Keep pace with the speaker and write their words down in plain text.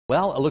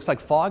Well, it looks like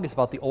fog is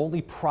about the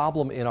only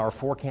problem in our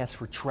forecast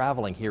for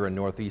traveling here in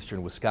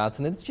northeastern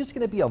Wisconsin, and it's just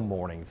going to be a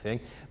morning thing.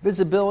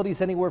 Visibility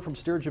is anywhere from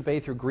Sturgeon Bay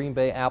through Green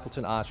Bay,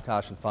 Appleton,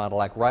 Oshkosh, and Fond du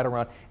Lac, right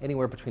around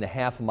anywhere between a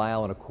half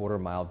mile and a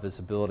quarter-mile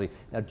visibility.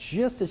 Now,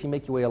 just as you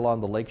make your way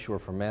along the lakeshore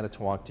from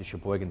Manitowoc to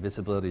Sheboygan,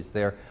 visibilities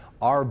there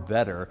are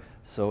better,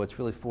 so it's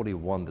really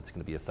 41 that's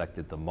going to be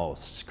affected the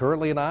most.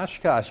 Currently in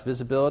Oshkosh,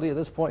 visibility at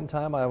this point in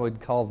time, I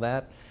would call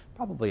that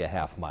probably a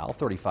half mile.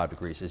 35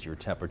 degrees is your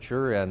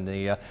temperature, and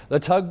the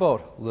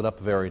tugboat lit up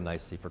very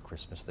nicely for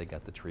Christmas. They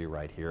got the tree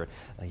right here.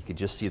 You can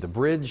just see the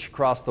bridge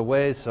across the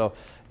way, so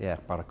yeah,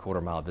 about a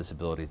quarter-mile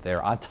visibility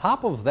there. On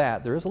top of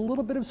that, there is a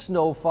little bit of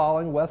snow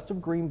falling west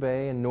of Green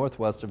Bay and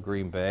northwest of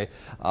Green Bay.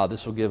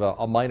 This will give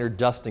a minor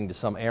dusting to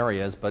some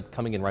areas, but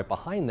coming in right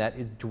behind that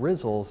is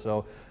drizzle,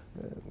 so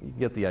you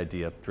get the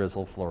idea.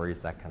 Drizzle, flurries,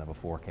 that kind of a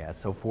forecast.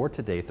 So for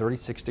today,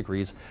 36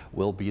 degrees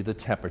will be the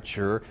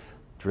temperature.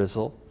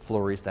 Drizzle,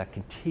 flurries, that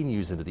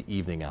continues into the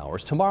evening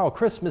hours. Tomorrow,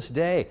 Christmas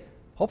Day,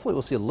 hopefully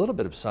we'll see a little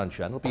bit of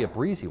sunshine. It'll be a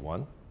breezy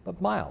one,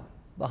 but mild,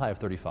 the high of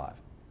 35.